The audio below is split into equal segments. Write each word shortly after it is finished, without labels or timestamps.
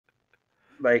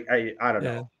Like I don't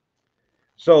Yeah. know.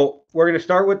 So we're going to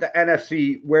start with the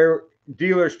NFC. Where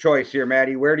dealer's choice here,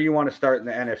 Maddie? Where do you want to start in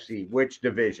the NFC? Which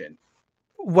division?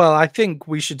 Well, I think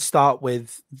we should start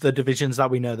with the divisions that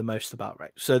we know the most about,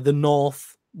 right? So the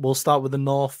North, we'll start with the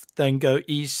North, then go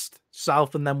East,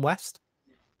 South, and then West.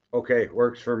 Okay,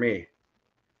 works for me.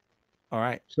 All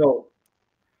right. So,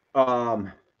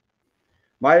 um,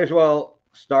 might as well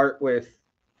start with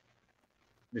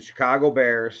the Chicago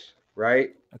Bears,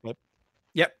 right? Okay.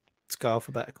 Yep. Let's go I'll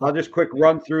alphabetical. just quick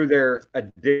run through their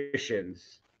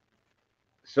additions.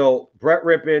 So Brett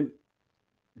Rippon,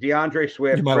 DeAndre You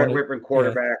Swift, might Brett want to, Rippon yeah.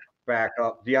 quarterback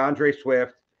backup, DeAndre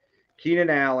Swift, Keenan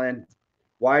Allen,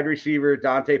 wide receiver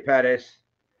Dante Pettis,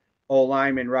 O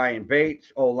lineman Ryan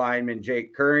Bates, O lineman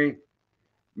Jake Curry,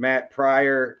 Matt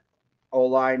Pryor, O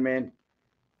lineman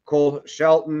Cole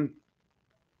Shelton,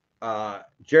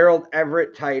 Gerald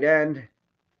Everett, tight end,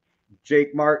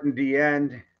 Jake Martin, D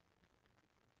end.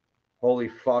 Holy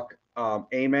fuck.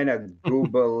 Amen a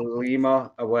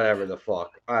Gubalima or whatever the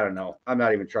fuck. I don't know. I'm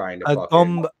not even trying to A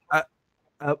fucking.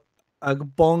 gom, a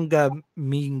bonga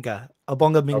minga, a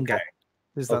bonga Okay. minga.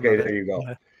 Is that Okay, not there it? you go.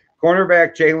 Yeah.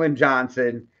 Cornerback Jalen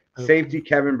Johnson, Okay. safety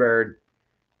Kevin Bird,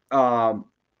 um,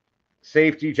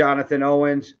 safety Jonathan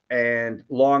Owens, and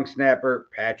long snapper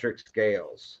Patrick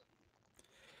Scales.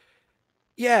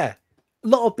 Yeah. A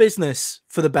lot of business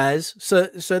for the Bears. So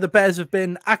the Bears have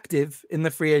been active in the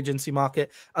free agency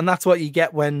market, and that's what you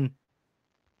get when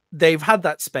they've had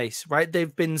that space, right?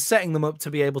 They've been setting them up to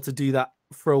be able to do that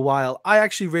for a while. I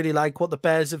actually really like what the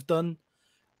Bears have done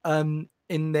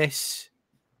in this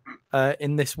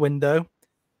window.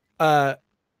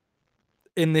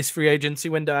 In this free agency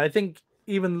window. I think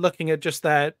even looking at just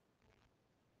their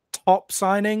top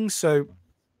signings, so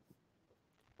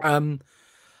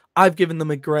I've given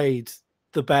them a grade,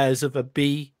 the Bears, of a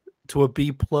B to a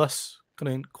B plus.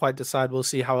 Couldn't quite decide. We'll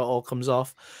see how it all comes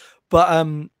off. But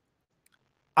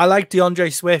I like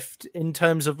DeAndre Swift in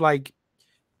terms of like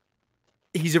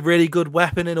he's a really good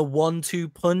weapon in a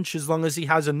 1-2 punch as long as he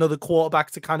has another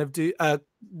quarterback to kind of do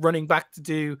running back to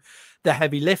do the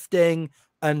heavy lifting,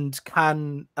 and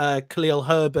can Khalil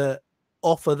Herbert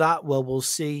offer that? Well, we'll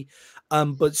see.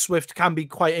 But Swift can be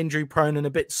quite injury prone and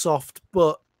a bit soft,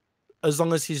 but as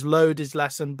long as his load is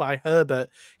lessened by Herbert,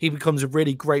 he becomes a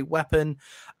really great weapon.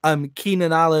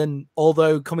 Keenan Allen,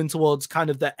 although coming towards kind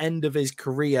of the end of his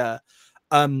career,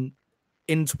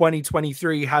 in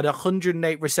 2023 had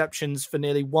 108 receptions for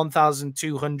nearly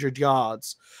 1,200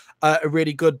 yards, a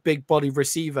really good big body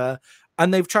receiver,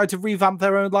 and they've tried to revamp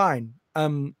their own line,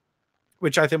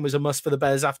 which I think was a must for the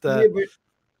Bears after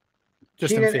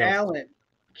Justin Fields.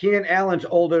 Keenan Allen's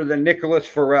older than Nicholas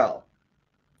Farrell.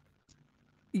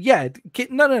 Yeah,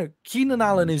 no. Keenan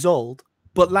Allen is old,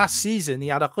 but last season he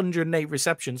had 108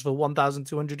 receptions for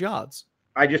 1,200 yards.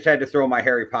 I just had to throw my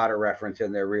Harry Potter reference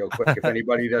in there real quick. If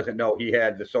anybody doesn't know, he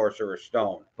had the Sorcerer's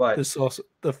Stone. But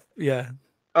yeah.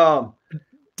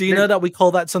 Do you know that we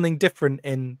call that something different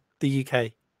in the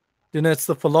UK? Do you know it's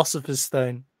the Philosopher's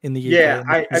Stone in the UK?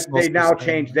 Yeah, they now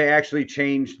changed. They actually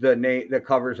changed the name, the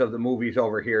covers of the movies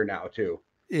over here now too.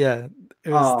 Yeah, it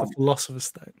was the Philosopher's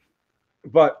Stone.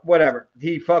 But whatever,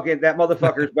 that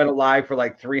motherfucker's been alive for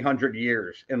like 300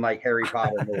 years in like Harry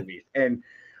Potter movies, and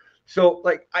so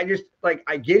like I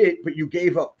get it, but you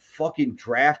gave up fucking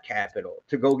draft capital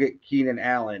to go get Keenan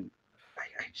Allen. I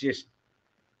just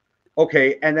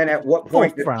okay. And then at what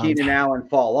point does Keenan Allen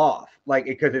fall off? Like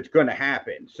because it's going to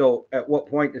happen. So at what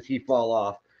point does he fall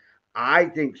off? I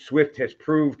think Swift has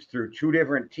proved through two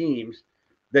different teams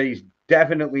that he's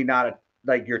definitely not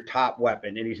like your top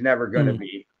weapon, and he's never going to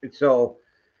be. And so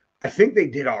I think they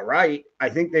did all right. I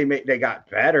think they got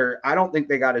better. I don't think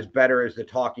they got as better as the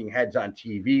talking heads on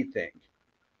TV think.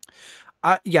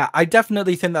 Yeah, I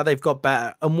definitely think that they've got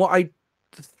better. And what I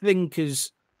think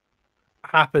has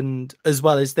happened as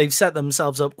well is they've set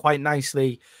themselves up quite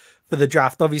nicely for the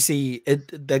draft. Obviously,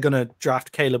 they're going to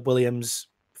draft Caleb Williams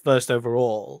first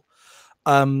overall.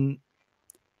 And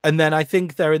then I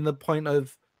think they're in the point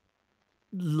of,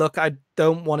 look, I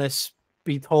don't want to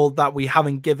be told that we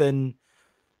haven't given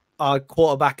our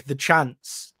quarterback the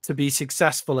chance to be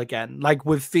successful again. Like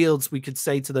with Fields, we could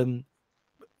say to them,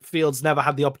 Fields never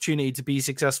had the opportunity to be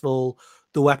successful.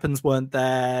 The weapons weren't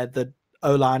there. The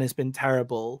O-line has been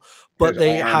terrible. But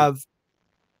they have...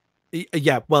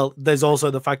 Yeah, well, there's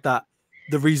also the fact that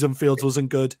the reason Fields wasn't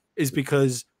good is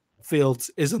because Fields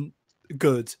isn't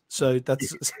good. So that's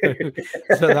so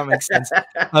that makes sense.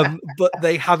 But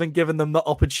they haven't given them the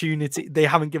opportunity. They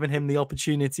haven't given him the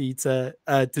opportunity to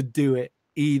do it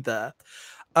either.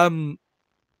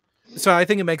 So I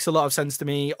think it makes a lot of sense to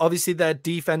me. Obviously, their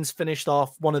defense finished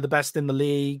off one of the best in the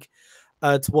league.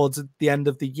 towards the end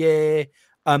of the year.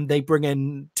 They bring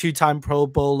in 2-time Pro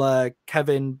Bowler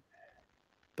Kevin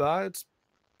Bard.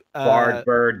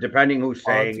 Bird, depending who's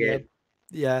saying it.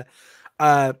 Yeah.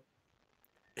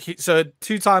 So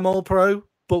 2-time All-Pro,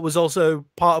 but was also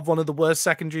part of one of the worst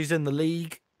secondaries in the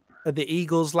league at the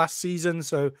Eagles last season.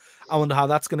 So I wonder how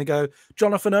that's going to go.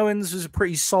 Jonathan Owens is a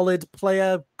pretty solid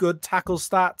player, good tackle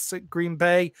stats at Green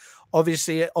Bay.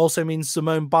 Obviously, it also means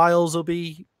Simone Biles will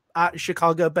be at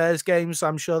Chicago Bears games, so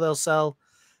I'm sure they'll sell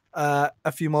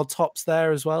a few more tops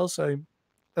there as well. So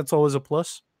that's always a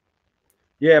plus.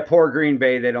 Yeah, poor Green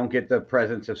Bay. They don't get the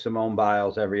presence of Simone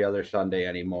Biles every other Sunday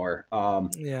anymore.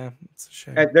 Yeah, it's a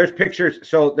shame. There's pictures.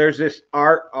 So there's this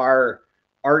our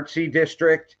artsy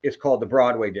district is called the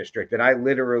Broadway district, and I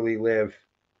literally live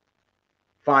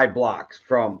 5 blocks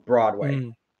from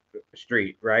Broadway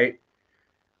Street, right?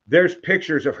 There's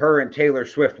pictures of her and Taylor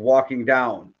Swift walking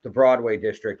down the Broadway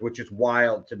district, which is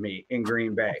wild to me in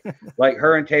Green Bay. Like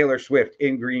her and Taylor Swift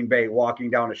in Green Bay walking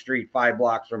down a street 5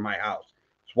 blocks from my house.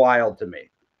 It's wild to me.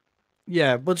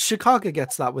 Yeah, but Chicago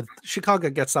gets that with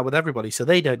everybody, so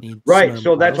they don't need right.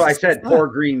 So that's why I said poor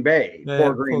Green Bay. Yeah,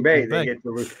 poor Green Bay. They get to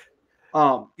lose.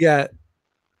 Yeah.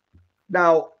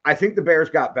 Now I think the Bears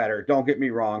got better. Don't get me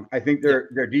wrong. I think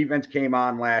their defense came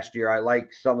on last year. I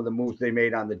like some of the moves they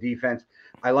made on the defense.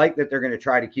 I like that they're going to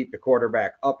try to keep the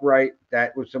quarterback upright.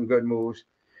 That was some good moves.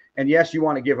 And yes, you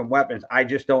want to give him weapons. I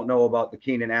just don't know about the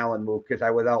Keenan Allen move because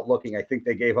without looking, I think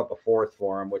they gave up a 4th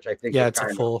for him, which I think it's a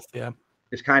 4th. Yeah,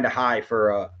 is kind of high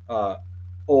for a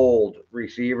old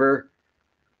receiver.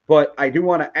 But I do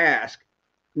want to ask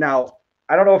now.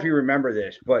 I don't know if you remember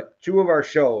this, but 2 of our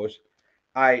shows,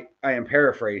 I am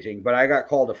paraphrasing, but I got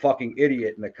called a fucking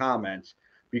idiot in the comments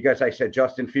because I said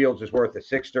Justin Fields is worth a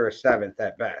 6th or a 7th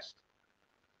at best.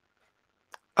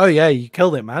 Oh yeah, you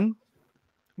killed it, man.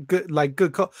 Good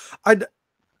call.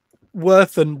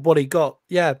 Worth and what he got.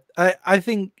 Yeah, I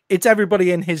think it's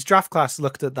everybody in his draft class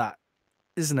looked at that,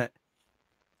 isn't it?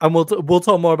 And we'll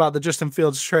talk more about the Justin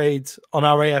Fields trade on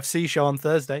our AFC show on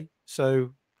Thursday.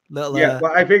 So well,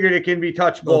 I figured it can be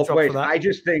touched both ways. I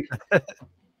just think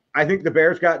I think the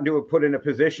Bears got put in a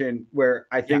position where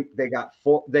I think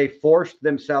they forced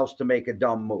themselves to make a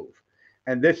dumb move.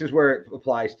 And this is where it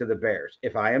applies to the Bears.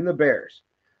 If I am the Bears,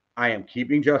 I am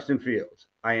keeping Justin Fields.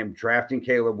 I am drafting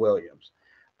Caleb Williams.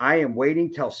 I am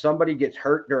waiting till somebody gets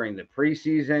hurt during the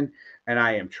preseason, and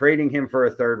I am trading him for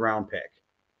a 3rd-round pick.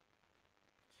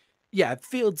 Yeah,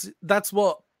 Fields, that's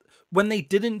what, when they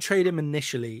didn't trade him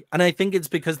initially, and I think it's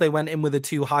because they went in with a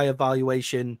too high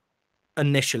evaluation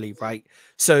initially, right?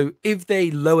 So if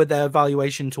they lowered their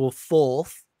evaluation to a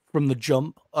 4th from the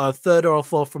jump, a 3rd or a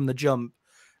 4th from the jump,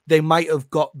 they might have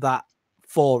got that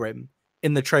for him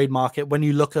in the trade market. When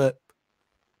you look at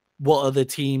what other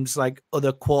teams, like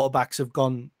other quarterbacks have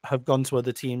gone to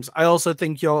other teams. I also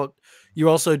think you're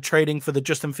also trading for the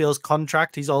Justin Fields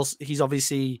contract. He's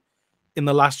obviously in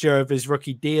the last year of his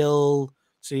rookie deal.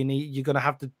 So you're going to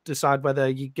have to decide whether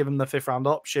you give him the 5th-round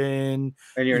option.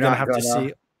 And you're going to have to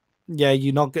see. Yeah,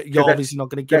 you're obviously not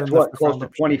going to give him the close to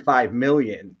 $25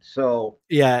 million. So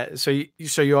yeah, so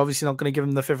you're obviously not going to give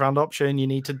him the 5th-round option. You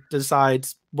need to decide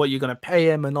what you're going to pay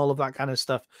him and all of that kind of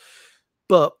stuff.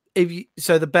 But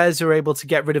so the Bears are able to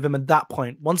get rid of him at that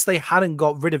point. Once they hadn't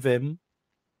got rid of him,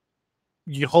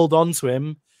 you hold on to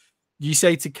him. You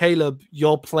say to Caleb,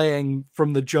 you're playing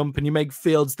from the jump, and you make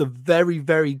Fields the very,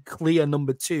 very clear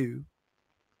number 2.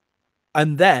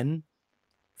 And then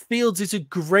Fields is a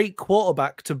great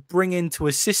quarterback to bring into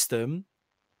a system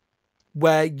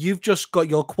where you've just got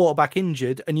your quarterback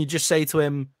injured, and you just say to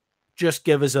him, just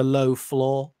give us a low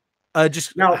floor. The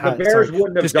Bears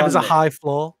wouldn't have give us a high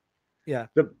floor. Yeah.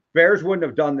 The Bears wouldn't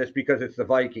have done this because it's the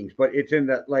Vikings, but it's in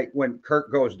the, like, when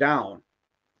Kirk goes down,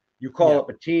 you call up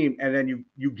a team and then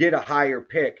you get a higher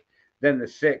pick than the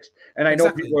 6th. And I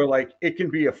know people are like, it can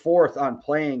be a 4th on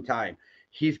playing time.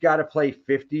 He's got to play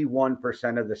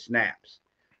 51% of the snaps.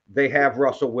 They have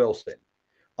Russell Wilson.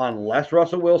 Unless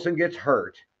Russell Wilson gets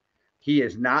hurt, he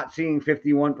is not seeing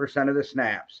 51% of the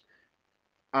snaps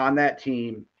on that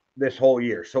team this whole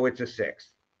year. So it's a 6th.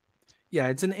 Yeah,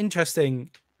 it's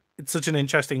such an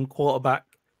interesting quarterback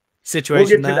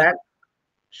situation. We'll get to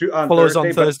that on Follows Thursday,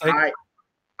 on Thursday.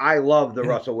 I love the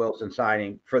Russell Wilson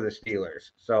signing for the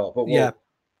Steelers. So, but yeah.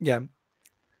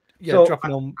 So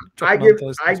I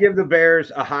give the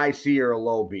Bears a high C or a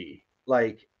low B.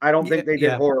 Like, I don't think they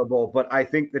did horrible, but I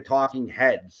think the talking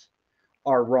heads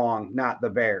are wrong, not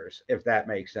the Bears, if that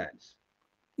makes sense.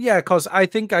 Yeah, because I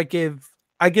think I give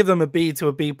them a B to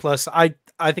a B plus. I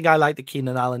think I like the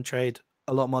Keenan Allen trade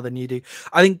a lot more than you do.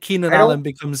 I think Keenan Allen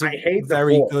becomes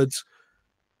very good.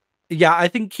 Yeah, I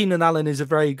think Keenan Allen is a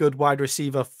very good wide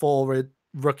receiver for a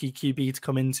rookie QB to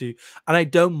come into. And I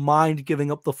don't mind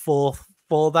giving up the fourth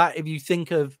for that. If you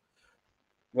think of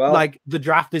Well, like the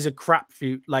draft is a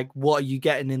crapshoot, like what are you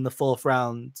getting in the fourth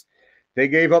round? they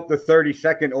gave up the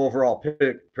 32nd overall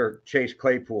pick for Chase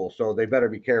Claypool, so they better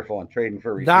be careful on trading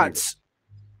for receivers.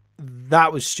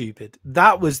 That was stupid.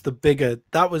 That was the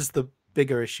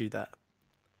bigger issue there.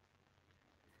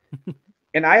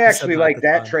 And I You said actually that at like the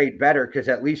that time. trade better because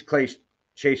at least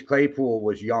Chase Claypool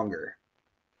was younger.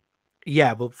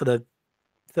 Yeah, but for the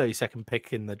 32nd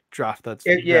pick in the draft, that's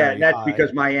Yeah, very that's high.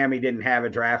 because Miami didn't have a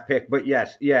draft pick. But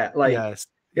yes, yeah, like Yes.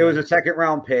 it was Yeah. a second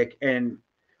round pick. And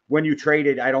when you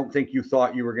traded, I don't think you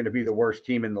thought you were going to be the worst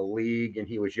team in the league and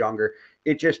he was younger.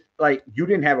 It just like you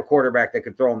didn't have a quarterback that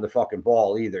could throw him the fucking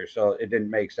ball either. So it didn't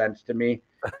make sense to me.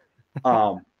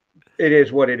 It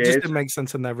is what it Just is. didn't make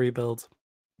sense in their rebuild.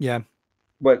 Yeah.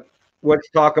 But let's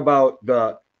talk about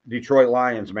the Detroit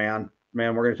Lions, man.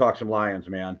 Man, we're going to talk some Lions,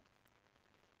 man.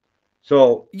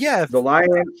 So Yeah. the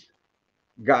Lions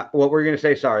got what we're going to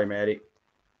say. Sorry, Maddie.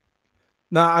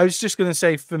 No, I was just going to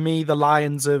say for me, the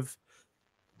Lions have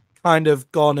kind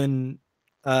of gone into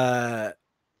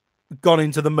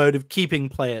the mode of keeping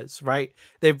players, right?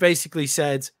 They've basically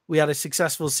said, we had a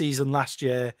successful season last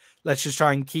year. Let's just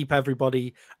try and keep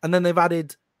everybody. And then they've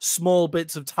added small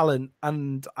bits of talent.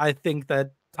 And I think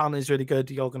that talent is really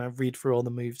good. You're going to read through all the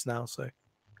moves now. So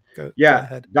go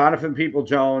ahead. Donovan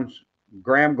People-Jones,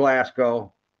 Graham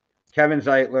Glasgow, Kevin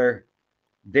Zeitler,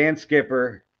 Dan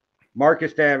Skipper,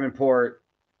 Marcus Davenport.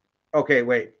 Okay,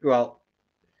 wait. Well,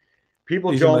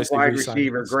 People-Jones, wide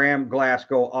receiver, Graham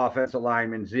Glasgow, offensive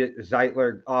lineman,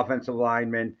 Zeitler, offensive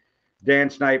lineman, Dan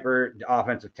Sniper,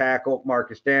 offensive tackle,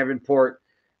 Marcus Davenport,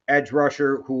 edge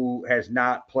rusher, who has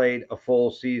not played a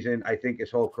full season, I think,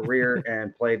 his whole career,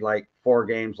 and played like 4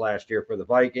 games last year for the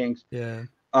Vikings. Yeah.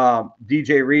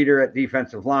 DJ Reader at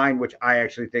defensive line, which I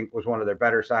actually think was one of their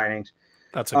better signings.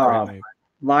 That's a great move.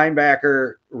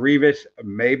 Linebacker Revis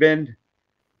Mabin,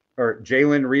 or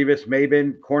Jalen Revis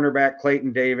Mabin, cornerback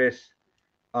Clayton Davis,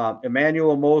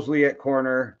 Emmanuel Mosley at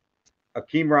corner,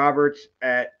 Akeem Roberts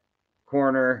at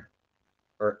corner,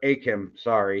 or Akim,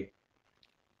 sorry,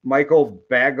 Michael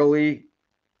Badgley,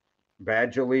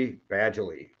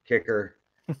 kicker,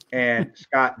 and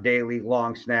Scott Daly,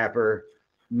 long snapper.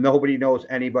 Nobody knows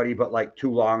anybody but like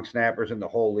 2 long snappers in the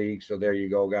whole league. So there you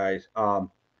go, guys.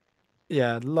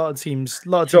 Yeah, a lot of teams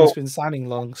been signing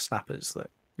long snappers.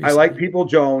 I like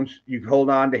People-Jones. You hold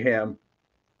on to him.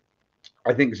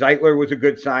 I think Zeitler was a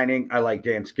good signing. I like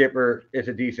Dan Skipper is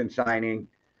a decent signing.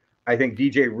 I think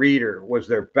DJ Reader was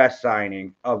their best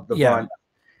signing of the bunch.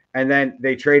 And then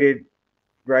they traded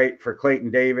for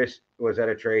Clayton Davis. Was that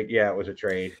a trade? Yeah, it was a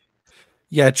trade.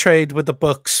 Yeah, trade with the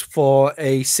Bucks for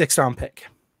a 6th round pick.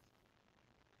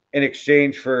 In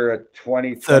exchange for a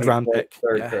 3rd round pick.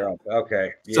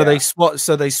 Okay. Yeah.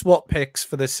 So they swap picks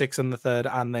for the 6th and the 3rd,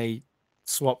 and they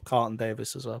swap Carlton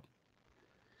Davis as well.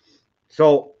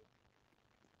 So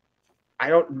I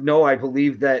don't know. I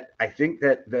think that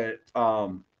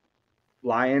the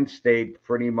Lions stayed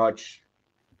pretty much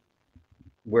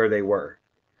where they were.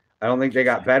 I don't think they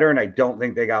got better, and I don't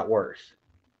think they got worse.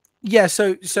 Yeah,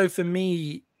 so for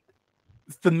me,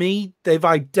 they've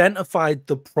identified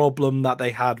the problem that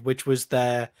they had, which was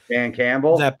Dan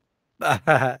Campbell.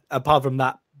 Apart from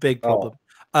that big problem,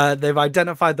 they've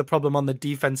identified the problem on the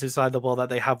defensive side of the ball that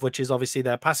they have, which is obviously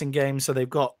their passing game. So they've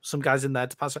got some guys in there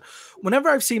to pass. Whenever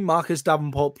I've seen Marcus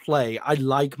Davenport play, I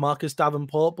like Marcus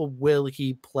Davenport, but will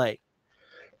he play?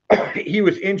 He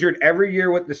was injured every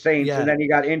year with the Saints, and then he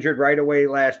got injured right away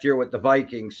last year with the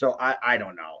Vikings. So I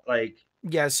don't know.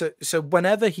 So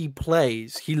whenever he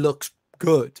plays, he looks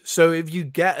good. So if you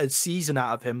get a season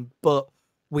out of him, but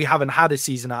we haven't had a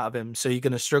season out of him, so you're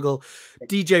going to struggle.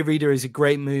 DJ Reader is a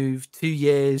great move. 2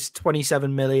 years,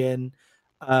 27 million,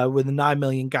 with a 9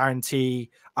 million guarantee.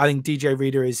 I think DJ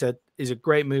Reader is a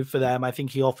great move for them. I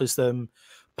think he offers them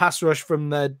pass rush from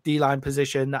the D-line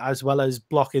position as well as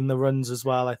blocking the runs as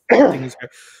well. I think he's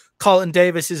great. Carlton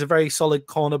Davis is a very solid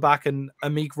cornerback, and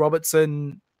Amik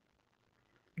Robertson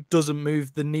doesn't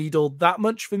move the needle that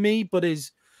much for me, but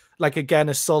is again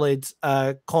a solid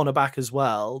cornerback as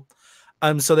well.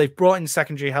 So they've brought in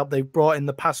secondary help, they've brought in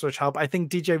the pass rush help. I think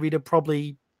DJ Reader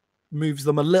probably moves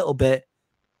them a little bit,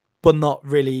 but not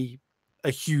really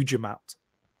a huge amount.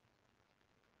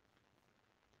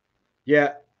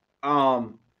 Yeah. I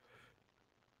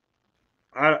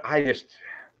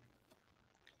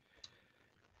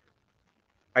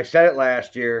said it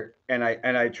last year, and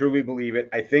I truly believe it.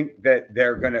 I think that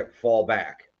they're going to fall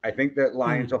back. I think that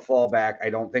Lions will fall back. I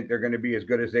don't think they're going to be as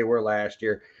good as they were last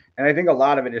year. And I think a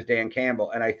lot of it is Dan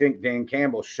Campbell. And I think Dan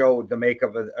Campbell showed the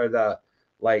makeup of or the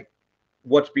like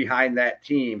what's behind that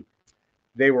team.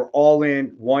 They were all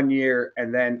in 1 year,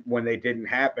 and then when they didn't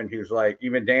happen, he was like,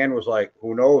 even Dan was like,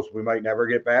 who knows? We might never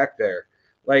get back there.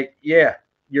 Like, yeah,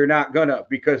 you're not gonna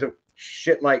because of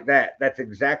shit like that. That's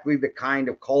exactly the kind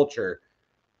of culture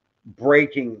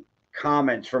breaking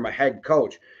comments from a head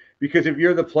coach. Because if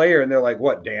you're the player and they're like,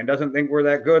 what, Dan doesn't think we're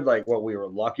that good? Like, well, we were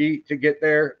lucky to get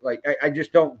there. Like, I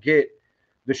just don't get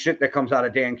the shit that comes out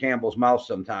of Dan Campbell's mouth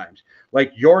sometimes.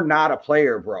 Like, you're not a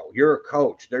player, bro. You're a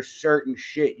coach. There's certain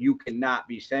shit you cannot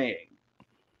be saying.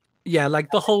 Yeah, like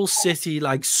the whole city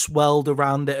like swelled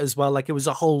around it as well. Like it was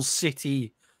a whole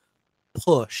city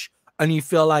push. And you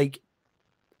feel like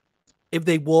if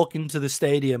they walk into the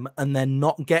stadium and they're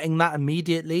not getting that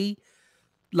immediately,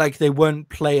 like they won't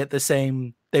play at the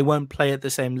same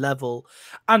level.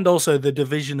 And also the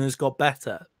division has got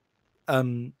better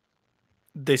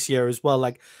this year as well.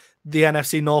 Like the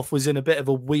NFC North was in a bit of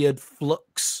a weird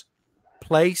flux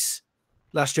place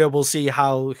last year. We'll see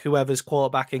how whoever's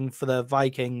quarterbacking for the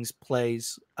Vikings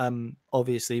plays,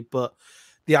 obviously, but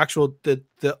the actual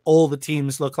all the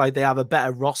teams look like they have a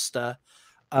better roster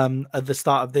at the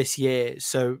start of this year.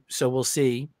 So we'll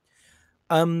see.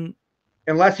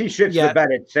 Unless he shits the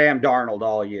bed at Sam Darnold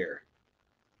all year.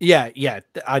 Yeah,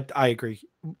 I agree.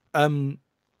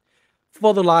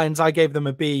 For the Lions, I gave them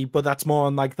a B, but that's more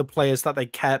on like the players that they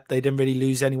kept. They didn't really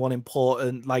lose anyone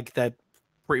important. Like they're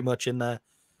pretty much in the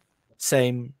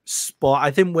same spot.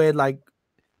 I think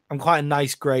I'm quite a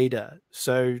nice grader.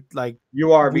 So like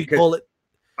you are, because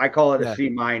I call it a C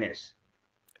minus.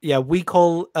 Yeah, we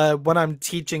call when I'm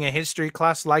teaching a history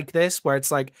class like this, where it's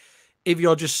like if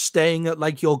you're just staying at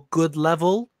like your good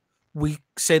level, we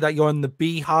say that you're in the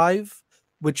beehive,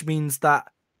 which means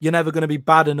that you're never going to be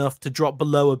bad enough to drop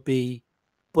below a B,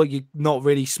 but you're not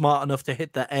really smart enough to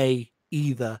hit the A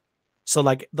either. So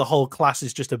like the whole class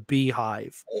is just a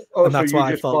beehive. Oh, and that's so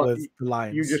what I thought with the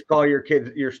Lions. You just call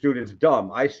your students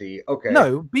dumb. I see. Okay.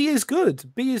 No, B is good.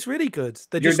 B is really good.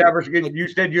 You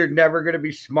said you're never going to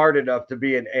be smart enough to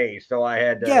be an A. So I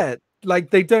had to. Yeah,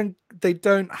 like they don't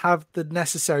have the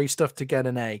necessary stuff to get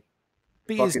an A.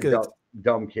 B is good.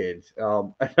 Dumb kids.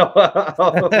 Our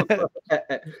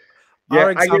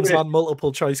exams are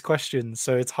multiple choice questions,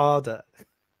 so it's harder.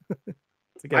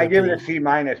 I give it a C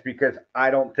minus because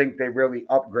I don't think they really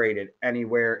upgraded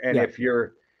anywhere. And if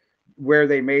you're where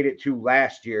they made it to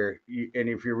last year, and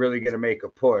if you're really going to make a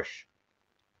push,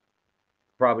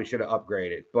 probably should have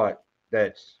upgraded. But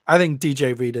I think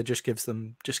DJ Reader just gives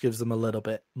them a little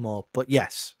bit more. But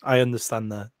yes, I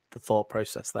understand the thought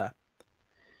process there.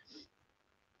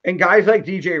 And guys like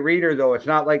DJ Reader, though, it's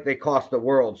not like they cost the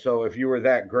world. So if you were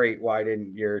that great, why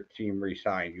didn't your team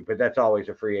re-sign you? But that's always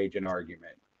a free agent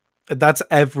argument. That's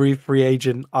every free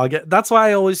agent argument. That's why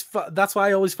I always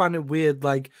find it weird,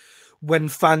 like when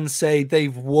fans say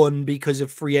they've won because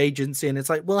of free agency, and it's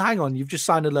like, well, hang on, you've just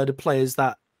signed a load of players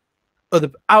that are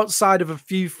outside of a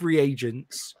few free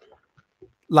agents,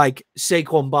 like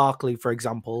Saquon Barkley, for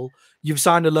example. You've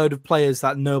signed a load of players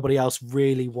that nobody else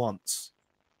really wants.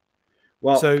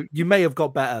 Well, so you may have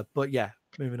got better, but yeah,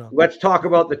 moving on. Let's talk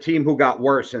about the team who got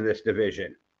worse in this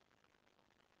division.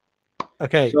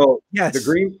 Okay. So yes,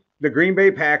 the Green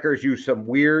Bay Packers used some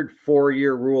weird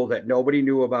 4-year rule that nobody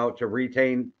knew about to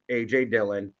retain A.J.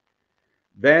 Dillon.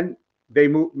 Then they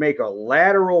make a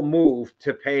lateral move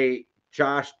to pay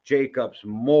Josh Jacobs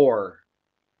more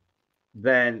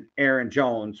than Aaron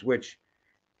Jones, which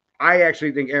I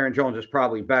actually think Aaron Jones is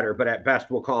probably better, but at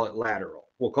best we'll call it lateral.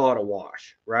 We'll call it a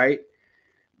wash, right?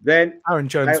 Then Aaron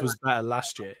Jones was better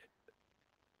last year.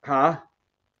 Huh?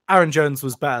 Aaron Jones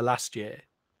was better last year.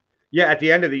 Yeah, at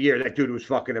the end of the year, that dude was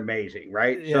fucking amazing,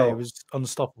 right? Yeah, he was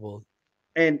unstoppable.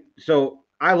 And so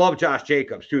I love Josh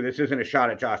Jacobs, too. This isn't a shot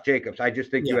at Josh Jacobs. I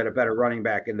just think you had a better running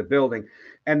back in the building.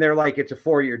 And they're like, it's a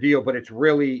 4-year deal, but it's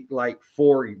really like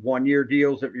 4 1-year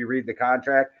deals if you read the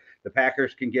contract. The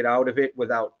Packers can get out of it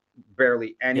without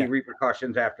barely any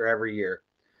repercussions after every year.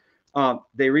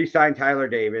 They re-signed Tyler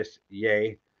Davis.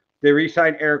 Yay. They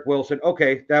re-signed Eric Wilson.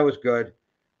 Okay, that was good.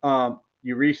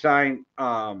 You re-signed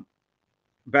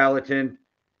Ballatin.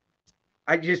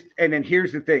 And then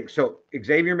here's the thing. So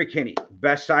Xavier McKinney,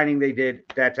 best signing they did.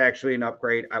 That's actually an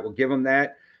upgrade. I will give them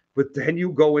that. But then you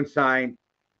go and sign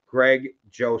Greg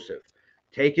Joseph.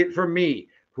 Take it from me,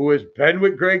 who has been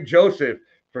with Greg Joseph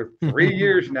for 3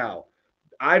 years now.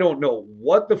 I don't know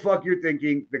what the fuck you're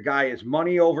thinking. The guy is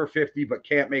money over 50, but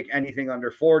can't make anything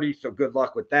under 40. So good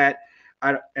luck with that.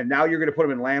 And now you're going to put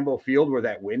him in Lambeau Field where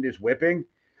that wind is whipping.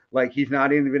 Like he's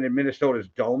not even in Minnesota's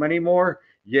dome anymore.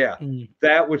 Yeah,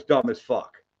 that was dumb as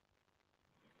fuck.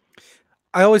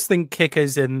 I always think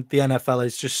kickers in the NFL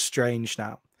is just strange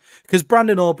now because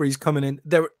Brandon Aubrey's coming in.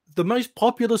 They're the most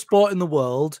popular sport in the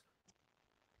world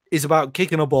is about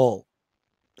kicking a ball.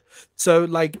 So,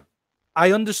 like,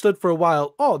 I understood for a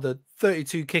while, oh, the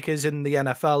 32 kickers in the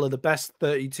NFL are the best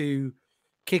 32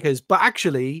 kickers, but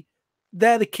actually,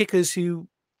 they're the kickers who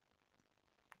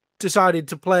decided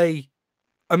to play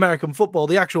American football.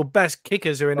 The actual best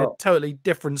kickers are in a totally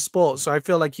different sport. So I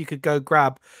feel like you could go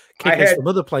grab kickers from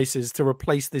other places to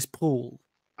replace this pool.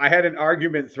 I had an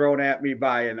argument thrown at me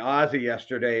by an Aussie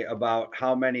yesterday about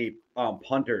how many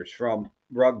punters from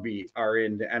rugby are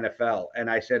in the NFL. And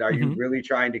I said, are you really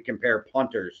trying to compare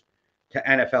punters to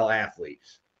NFL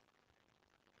athletes?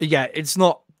 Yeah, it's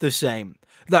not the same.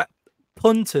 That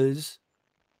punters,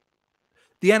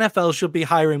 the NFL should be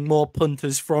hiring more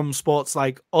punters from sports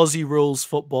like Aussie rules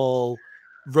football,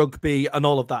 rugby, and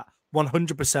all of that.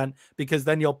 100%, because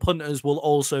then your punters will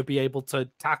also be able to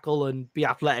tackle and be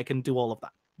athletic and do all of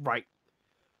that. Right.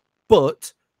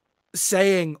 But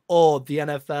saying, oh, the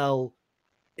NFL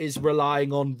is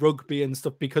relying on rugby and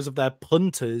stuff because of their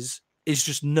punters is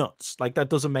just nuts. Like that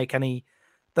doesn't make any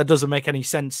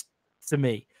sense to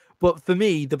me. But for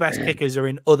me, the best kickers are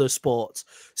in other sports.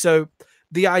 So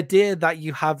the idea that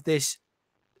you have this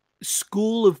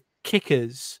school of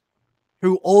kickers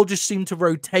who all just seem to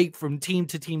rotate from team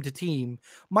to team to team.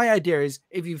 My idea is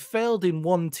if you failed in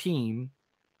one team,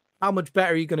 how much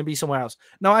better are you going to be somewhere else?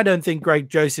 Now, I don't think Greg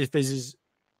Joseph is as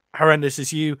horrendous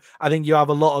as you. I think you have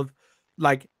a lot of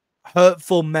like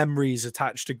hurtful memories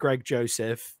attached to Greg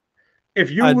Joseph. If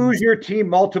you lose your team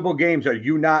multiple games, are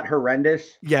you not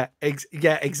horrendous? Yeah,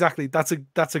 exactly. That's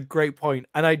a great point.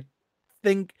 And I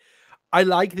think I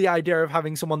like the idea of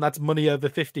having someone that's money over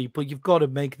 50, but you've got to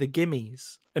make the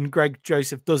gimmies. And Greg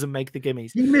Joseph doesn't make the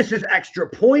gimmies. He misses extra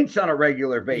points on a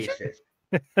regular basis.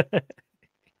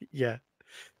 Yeah.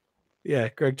 Yeah,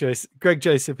 Greg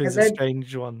Joseph is a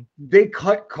strange one. They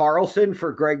cut Carlson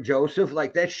for Greg Joseph.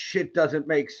 Like, that shit doesn't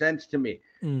make sense to me.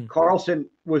 Carlson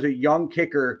was a young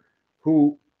kicker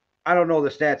who, I don't know the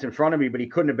stats in front of me, but he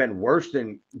couldn't have been worse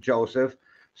than Joseph.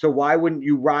 So why wouldn't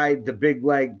you ride the big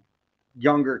leg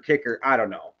younger kicker? I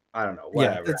don't know.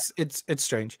 Whatever. Yeah, it's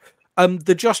strange.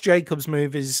 The Josh Jacobs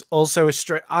move is also a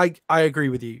straight. I agree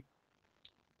with you.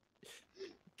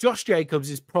 Josh Jacobs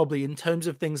is probably, in terms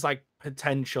of things like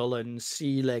potential and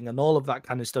ceiling and all of that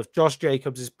kind of stuff, Josh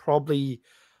Jacobs is probably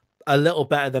a little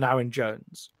better than Aaron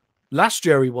Jones. Last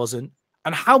year he wasn't.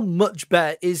 And how much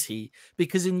better is he?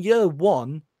 Because in year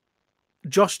one,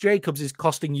 Josh Jacobs is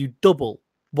costing you double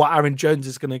what Aaron Jones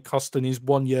is going to cost in his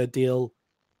 1 year deal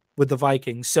with the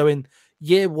Vikings. So in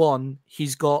year one,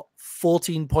 he's got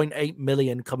 14.8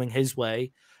 million coming his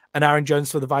way, and Aaron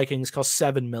Jones for the Vikings cost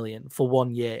 7 million for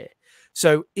 1 year.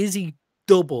 So is he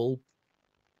double?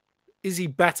 Is he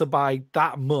better by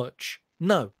that much?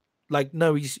 No. Like,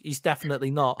 no, he's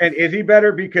definitely not. And is he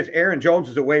better? Because Aaron Jones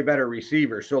is a way better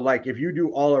receiver. So, like, if you do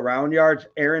all around yards,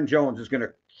 Aaron Jones is going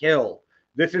to kill.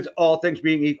 This is all things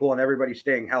being equal and everybody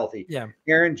staying healthy. Yeah.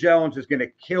 Aaron Jones is going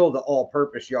to kill the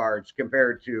all-purpose yards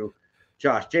compared to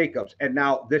Josh Jacobs. And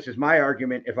now this is my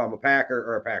argument if I'm a Packer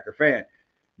or a Packer fan.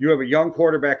 You have a young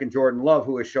quarterback in Jordan Love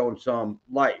who has shown some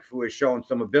life, who has shown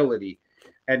some ability,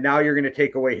 and now you're going to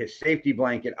take away his safety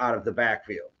blanket out of the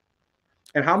backfield.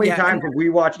 And how many times have we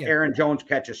watched Aaron Jones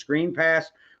catch a screen pass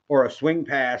or a swing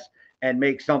pass and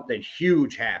make something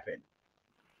huge happen?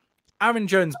 Aaron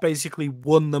Jones basically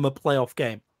won them a playoff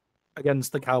game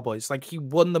against the Cowboys. Like, he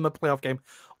won them a playoff game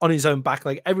on his own back.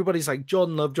 Like, everybody's like,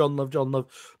 Jordan Love.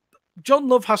 John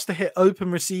Love has to hit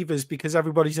open receivers because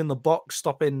everybody's in the box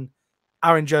stopping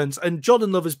Aaron Jones. And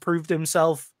Jordan Love has proved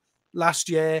himself last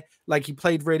year. Like, he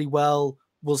played really well.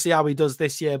 We'll see how he does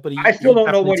this year. But I still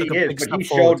don't know what he is, but he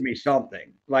showed me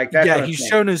something. Like, that's he's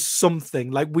shown us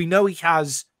something. Like, we know he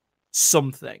has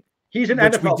something. He's an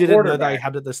NFL we didn't quarterback. know that he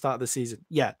had at the start of the season.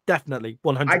 Yeah, definitely,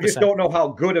 100%. I just don't know how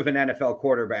good of an NFL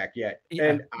quarterback yet. Yeah,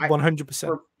 and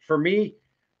 100%. For me,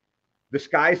 the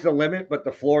sky's the limit, but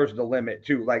the floor's the limit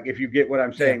too. Like, if you get what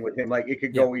I'm saying with him, like, it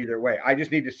could go either way. I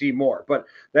just need to see more. But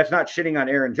that's not shitting on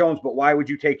Aaron Jones. But why would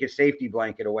you take his safety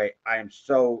blanket away? I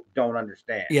don't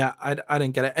understand. Yeah, I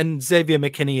didn't get it. And Xavier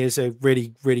McKinney is a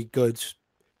really, really good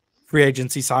free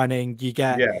agency signing. You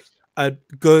get a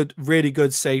really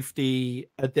good safety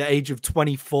at the age of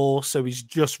 24. So he's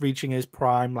just reaching his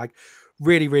prime. Like,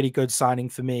 really, really good signing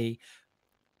for me.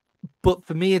 But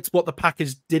for me, it's what the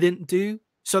Packers didn't do.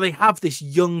 So they have this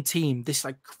young team, this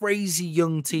like crazy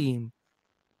young team.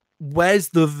 Where's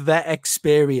the vet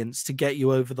experience to get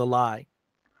you over the line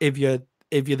if you're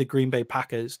the Green Bay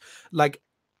Packers? Like,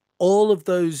 all of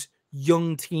those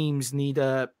young teams need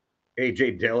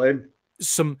AJ Dillon,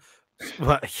 some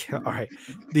But yeah, all right,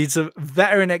 needs a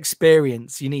veteran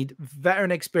experience. You need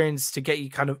veteran experience to get you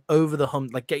kind of over the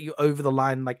hump, like get you over the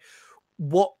line. Like,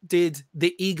 what did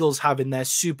the Eagles have in their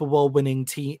Super Bowl winning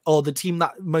team, or the team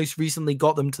that most recently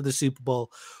got them to the Super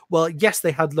Bowl? Well, yes,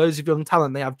 they had loads of young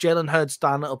talent. They have Jalen Hurts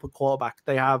down at upper quarterback.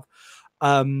 They have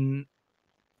AJ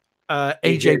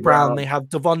Brown. They have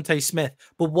Devontae Smith.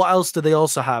 But what else do they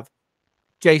also have?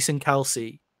 Jason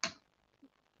Kelsey.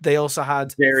 They also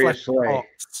had Darius Slay.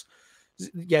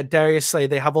 Yeah, Darius Slay.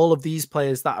 They have all of these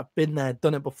players that have been there,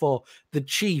 done it before. The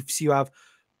Chiefs, you have,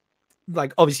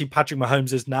 like, obviously Patrick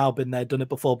Mahomes has now been there, done it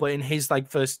before, but in his like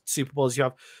first Super Bowls, you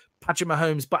have Patrick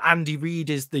Mahomes, but Andy Reid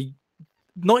is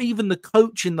not even the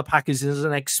coach in the Packers, is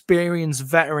an experienced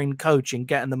veteran coach in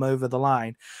getting them over the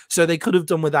line. So they could have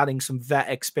done with adding some vet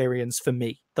experience for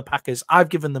me. The Packers, I've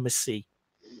given them a C.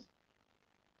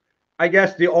 I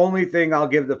guess the only thing I'll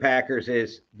give the Packers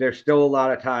is there's still a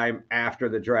lot of time after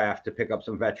the draft to pick up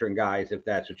some veteran guys if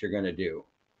that's what you're going to do.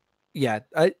 Yeah,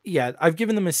 I've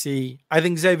given them a C. I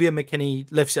think Xavier McKinney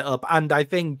lifts it up, and I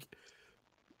don't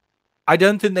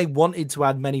think they wanted to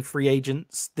add many free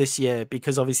agents this year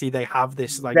because obviously they have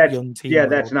this young team. Yeah,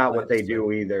 that's not what they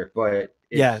do either, but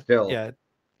it's still.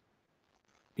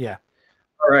 Yeah.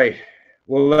 All right.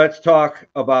 Well, let's talk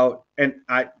about, and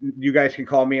you guys can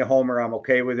call me a homer. I'm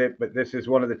okay with it, but this is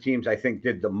one of the teams I think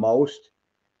did the most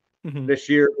this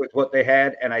year with what they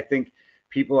had, and I think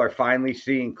people are finally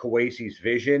seeing Kawasi's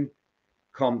vision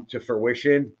come to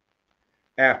fruition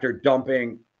after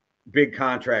dumping big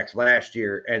contracts last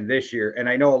year and this year. And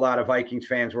I know a lot of Vikings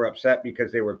fans were upset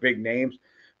because they were big names,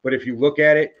 but if you look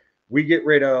at it, we get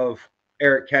rid of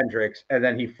Eric Kendricks and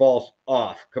then he falls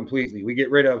off completely. We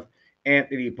get rid of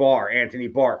Anthony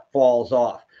Barr falls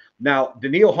off. Now,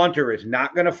 Danielle Hunter is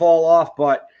not going to fall off,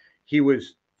 but he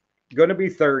was going to be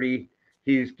 30.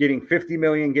 He's getting $50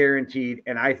 million guaranteed,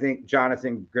 and I think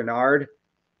Jonathan Grenard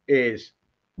is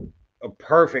a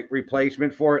perfect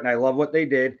replacement for it, and I love what they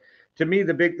did. To me,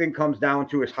 the big thing comes down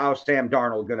to is how Sam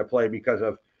Darnold going to play because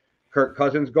of Kirk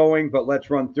Cousins going, but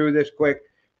let's run through this quick.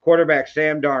 Quarterback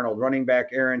Sam Darnold, running back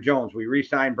Aaron Jones. We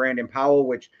re-signed Brandon Powell,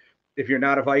 which if you're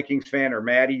not a Vikings fan or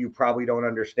Maddie, you probably don't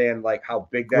understand like how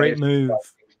big that is. Great move.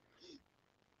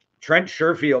 Trent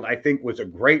Sherfield, I think, was a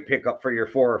great pickup for your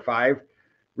 4 or 5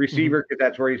 receiver because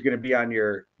that's where he's going to be on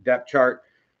your depth chart.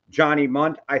 Johnny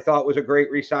Munt, I thought, was a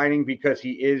great re-signing because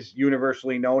he is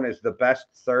universally known as the best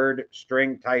third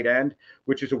string tight end,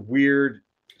 which is a weird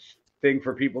thing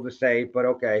for people to say, but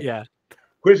okay. Yeah.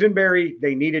 Quisenberry,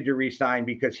 they needed to re-sign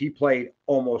because he played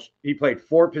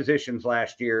 4 positions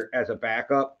last year as a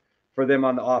backup for them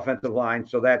on the offensive line,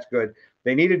 so that's good.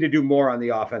 They needed to do more on the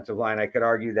offensive line. I could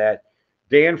argue that.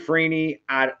 Dan Freeney,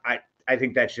 I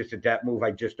think that's just a depth move.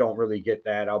 I just don't really get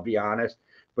that, I'll be honest.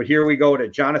 But here we go to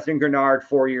Jonathan Grenard,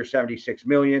 4 years, $76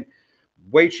 million.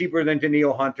 Way cheaper than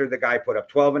Danielle Hunter. The guy put up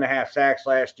 12.5 sacks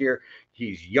last year.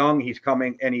 He's young. He's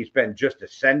coming, and he's been just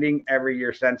ascending every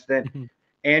year since then.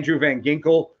 Andrew Van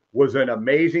Ginkel was an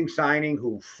amazing signing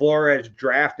who Flores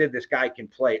drafted. This guy can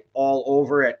play all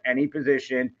over at any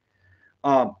position.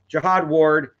 Jihad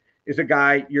Ward is a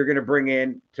guy you're going to bring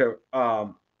in to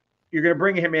you're going to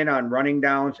bring him in on running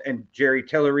downs, and Jerry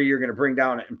Tillery you're going to bring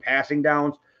down in passing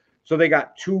downs. So they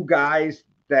got 2 guys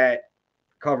that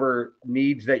cover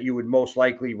needs that you would most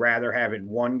likely rather have in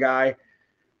one guy.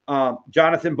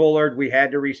 Jonathan Bullard, we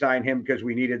had to re-sign him because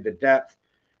we needed the depth.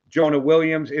 Jonah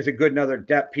Williams is a good another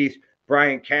depth piece.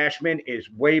 Brian Cashman is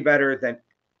way better than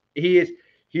he is.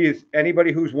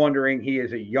 Anybody who's wondering, he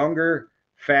is a younger,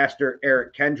 faster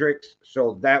Eric Kendricks.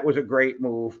 So that was a great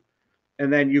move.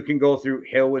 And then you can go through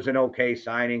Hill was an okay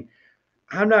signing.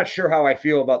 I'm not sure how I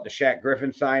feel about the Shaq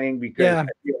Griffin signing because I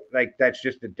feel like that's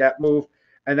just a depth move.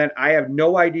 And then I have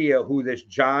no idea who this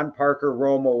John Parker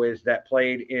Romo is that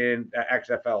played in the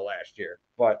XFL last year,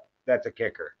 but that's a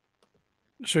kicker.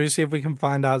 Should we see if we can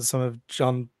find out some of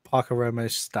John Parker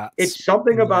Romo's stats? It's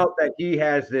something about that he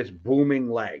has this booming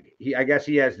leg. I guess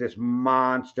he has this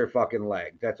monster fucking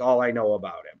leg. That's all I know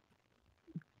about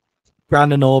him.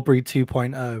 Brandon Aubrey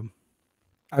 2.0.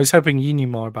 I was hoping you knew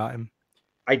more about him.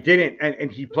 I didn't,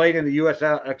 and he played in the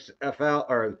USFL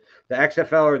or the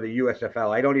XFL or the USFL.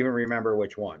 I don't even remember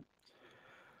which one.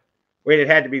 Wait, it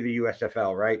had to be the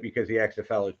USFL, right? Because the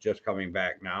XFL is just coming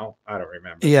back now. I don't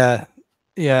remember. Yeah.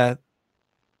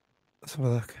 Let's have a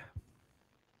look.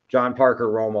 John Parker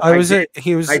Romo. I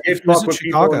did fuck with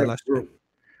Chicago last year.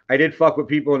 I did fuck with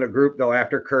people in a group though.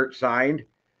 After Kurt signed,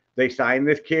 they signed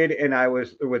this kid, and I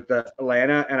was with the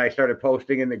Atlanta, and I started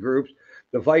posting in the groups.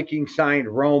 The Vikings signed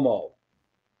Romo.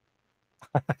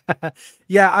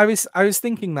 Yeah, I was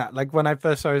thinking that. Like when I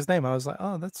first saw his name, I was like,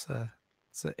 "Oh, that's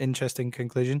It's an interesting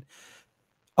conclusion.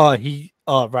 Oh,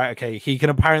 right, okay. He can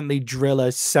apparently drill a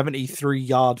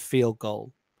 73-yard field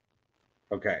goal.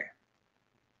 Okay.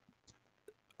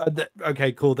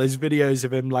 Okay, cool. There's videos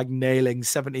of him like nailing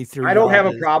 73 I don't have a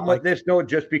yarders. problem with this though,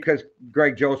 just because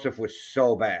Greg Joseph was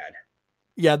so bad.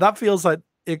 Yeah, that feels like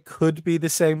it could be the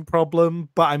same problem,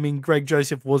 but I mean, Greg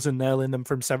Joseph wasn't nailing them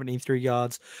from 73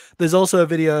 yards. There's also a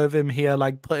video of him here,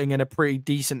 like putting in a pretty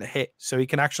decent hit, so he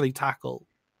can actually tackle,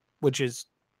 which is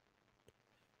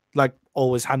like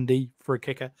always handy for a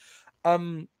kicker.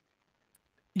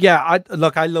 Yeah,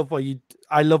 I love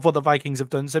what the Vikings have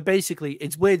done. So basically,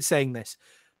 it's weird saying this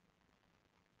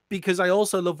because I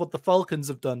also love what the Falcons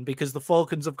have done, because the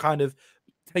Falcons have kind of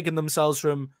taken themselves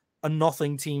from a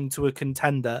nothing team to a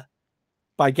contender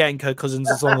by getting Kirk Cousins,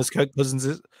 as long as Kirk Cousins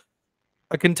is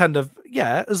a contender.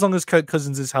 Yeah, as long as Kirk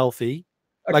Cousins is healthy.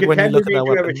 A Like when you contender look at their means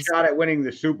you have a weapons, shot at winning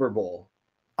the Super Bowl.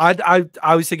 I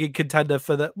was thinking contender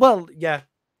for the, well, yeah,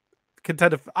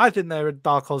 contender. I think they're a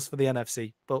dark horse for the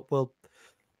NFC, but we'll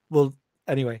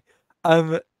anyway.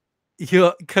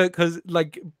 You're Kirk Cousins,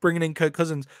 like bringing in Kirk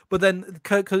Cousins, but then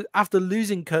after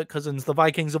losing Kirk Cousins, the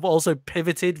Vikings have also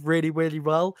pivoted really, really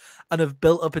well and have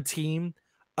built up a team,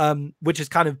 which is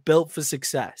kind of built for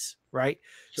success, right?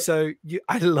 So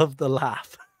I love the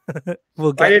laugh. I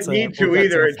didn't need to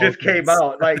either. It just came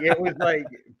out. Like it was like,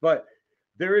 but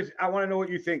I want to know what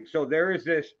you think. So there is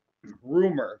this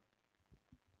rumor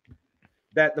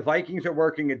that the Vikings are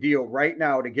working a deal right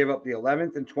now to give up the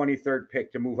 11th and 23rd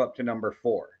pick to move up to number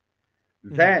 4.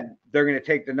 Mm-hmm. Then they're going to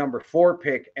take the number 4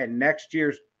 pick and next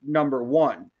year's number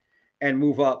 1 and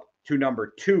move up to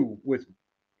number 2 with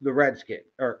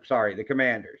the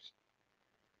Commanders.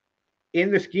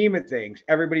 In the scheme of things,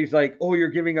 everybody's like, oh, you're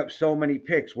giving up so many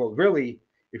picks. Well, really,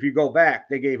 if you go back,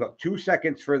 they gave up 2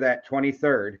 seconds for that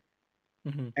 23rd,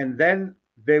 and then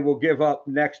they will give up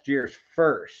next year's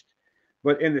first.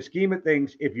 But in the scheme of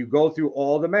things, if you go through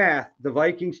all the math, the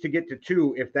Vikings to get to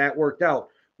 2, if that worked out,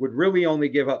 would really only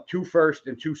give up 2 firsts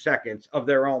and 2 seconds of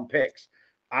their own picks.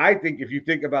 I think if you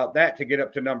think about that to get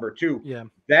up to number 2,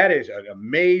 that is an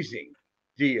amazing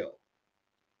deal.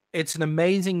 It's an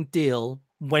amazing deal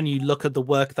when you look at the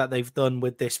work that they've done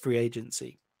with this free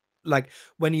agency. Like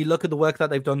when you look at the work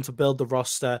that they've done to build the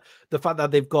roster, the fact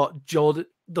that they've got Jordan,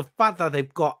 the fact that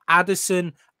they've got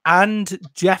Addison and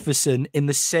Jefferson in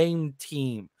the same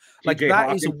team. Like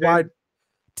that is a wide.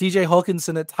 TJ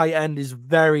Hawkinson at tight end is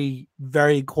very,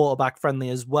 very quarterback friendly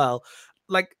as well.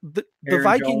 Like the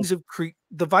Vikings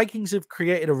have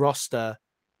created a roster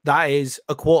that is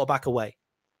a quarterback away.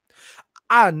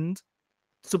 And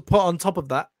to put on top of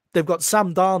that, they've got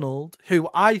Sam Darnold, who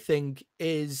I think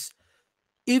is,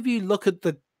 if you look at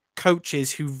the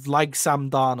coaches who like Sam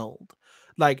Darnold,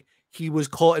 like he was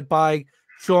courted by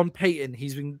Sean Payton.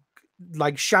 He's been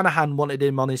like Shanahan wanted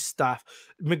him on his staff.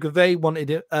 McVay wanted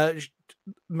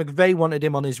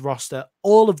him on his roster.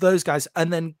 All of those guys,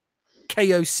 and then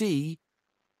KOC,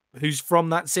 who's from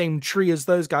that same tree as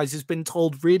those guys, has been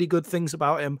told really good things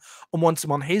about him and wants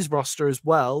him on his roster as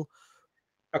well.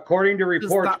 According to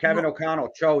reports, Kevin O'Connell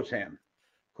chose him.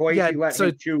 Kwesi let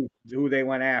him choose who they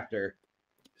went after.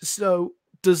 So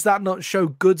does that not show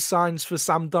good signs for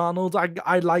Sam Darnold?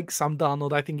 I like Sam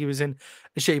Darnold. I think he was in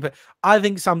shape. I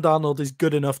think Sam Darnold is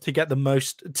good enough to get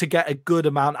a good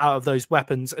amount out of those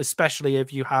weapons, especially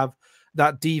if you have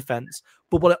that defense.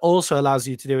 But what it also allows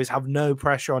you to do is have no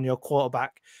pressure on your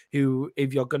quarterback, who,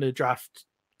 if you're going to draft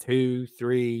 2,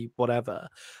 3, whatever,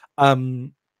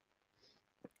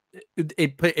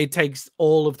 it takes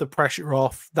all of the pressure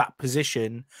off that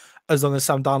position, as long as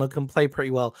Sam Darnold can play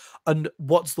pretty well. And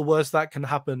what's the worst that can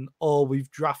happen? Oh, we've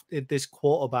drafted this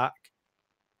quarterback.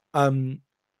 And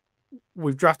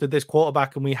we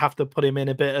have to put him in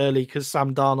a bit early because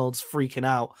Sam Darnold's freaking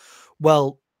out.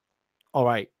 Well, all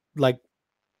right, like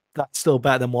that's still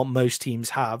better than what most teams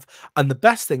have. And the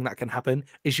best thing that can happen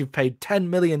is you've paid $10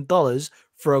 million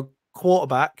for a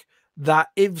quarterback that,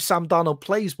 if Sam Darnold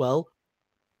plays well,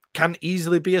 can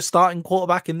easily be a starting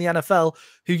quarterback in the NFL,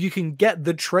 who you can get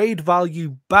the trade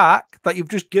value back that you've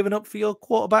just given up for your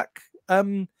quarterback,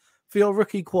 for your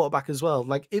rookie quarterback as well.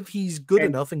 Like if he's good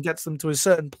enough and gets them to a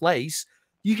certain place,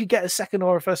 you could get a second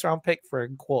or a first round pick for a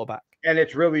quarterback. And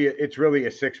it's really a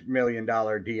 $6 million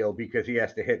deal because he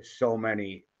has to hit so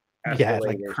many escalators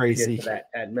like crazy to get to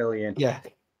that $10 million. Yeah,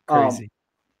 crazy.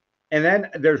 And then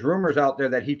there's rumors out there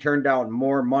that he turned down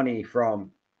more money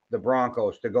from the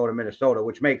Broncos to go to Minnesota,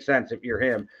 which makes sense if you're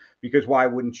him, because why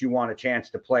wouldn't you want a chance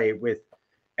to play with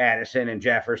Addison and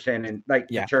Jefferson and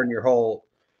turn your whole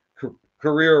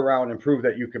career around and prove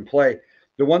that you can play?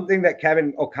 The one thing that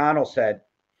Kevin O'Connell said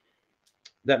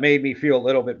that made me feel a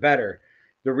little bit better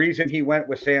The reason he went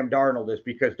with Sam Darnold is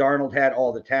because Darnold had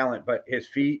all the talent, but his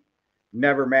feet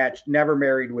never matched, never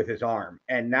married with his arm.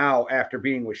 And now, after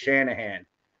being with Shanahan,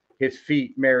 his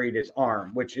feet married his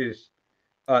arm, which is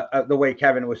the way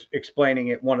Kevin was explaining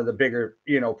it, one of the bigger,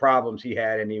 problems he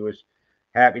had, and he was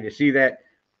happy to see that.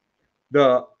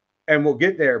 And we'll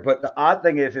get there, but the odd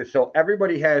thing is so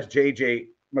everybody has JJ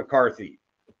McCarthy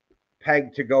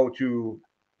pegged to go to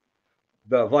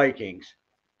the Vikings.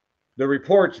 The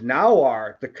reports now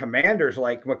are the Commanders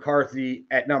like McCarthy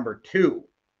at number 2.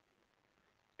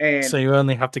 And so you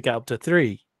only have to get up to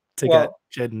 3 to get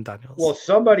Jaden Daniels. Well,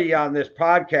 somebody on this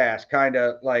podcast kind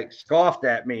of like scoffed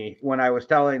at me when I was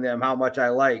telling them how much I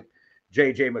like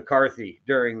JJ McCarthy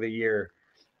during the year.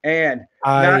 And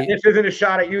this isn't a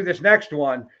shot at you, this next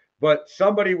one, but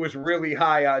somebody was really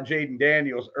high on Jaden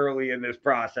Daniels early in this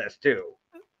process too.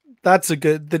 The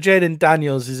Jaden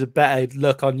Daniels is a better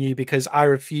look on you because I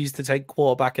refuse to take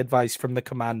quarterback advice from the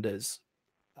Commanders.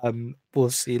 We'll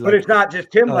see. But it's not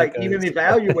just him. Like even the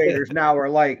evaluators now are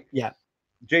like, yeah,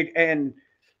 Jake. And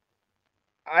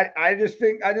I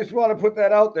just want to put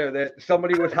that out there that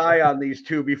somebody was high on these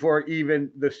two before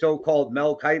even the so-called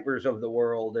Mel Kipers of the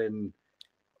world and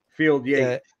Field Yates.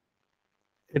 Yeah.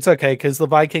 It's okay because the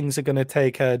Vikings are going to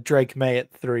take Drake May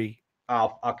at 3.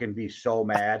 I'll fucking be so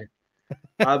mad.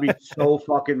 I'll be so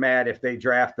fucking mad if they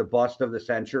draft the bust of the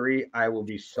century. I will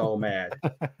be so mad.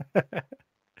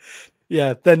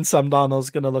 Yeah, then Sam Darnold's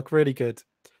going to look really good.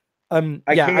 I think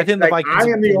the Vikings. I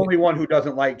am the only one who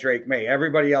doesn't like Drake May.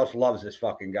 Everybody else loves this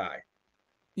fucking guy.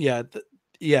 Yeah,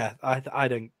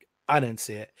 I don't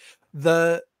see it.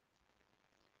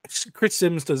 Chris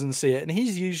Sims doesn't see it, and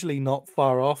he's usually not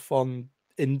far off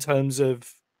in terms of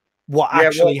what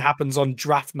actually happens on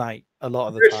draft night a lot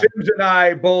of the time. Chris Sims and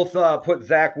I both put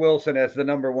Zach Wilson as the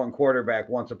number 1 quarterback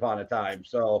once upon a time,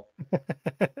 so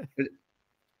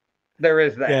there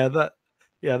is that.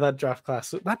 That draft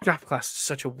class is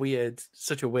such a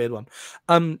weird one.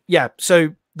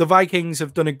 So the Vikings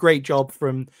have done a great job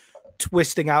from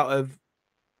twisting out of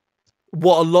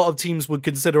what a lot of teams would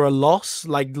consider a loss,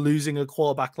 like losing a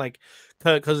quarterback like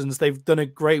Kirk Cousins. They've done a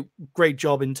great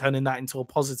job in turning that into a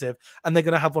positive, and they're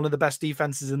going to have one of the best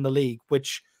defenses in the league,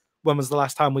 which when was the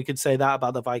last time we could say that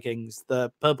about the Vikings?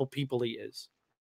 The Purple People Eaters.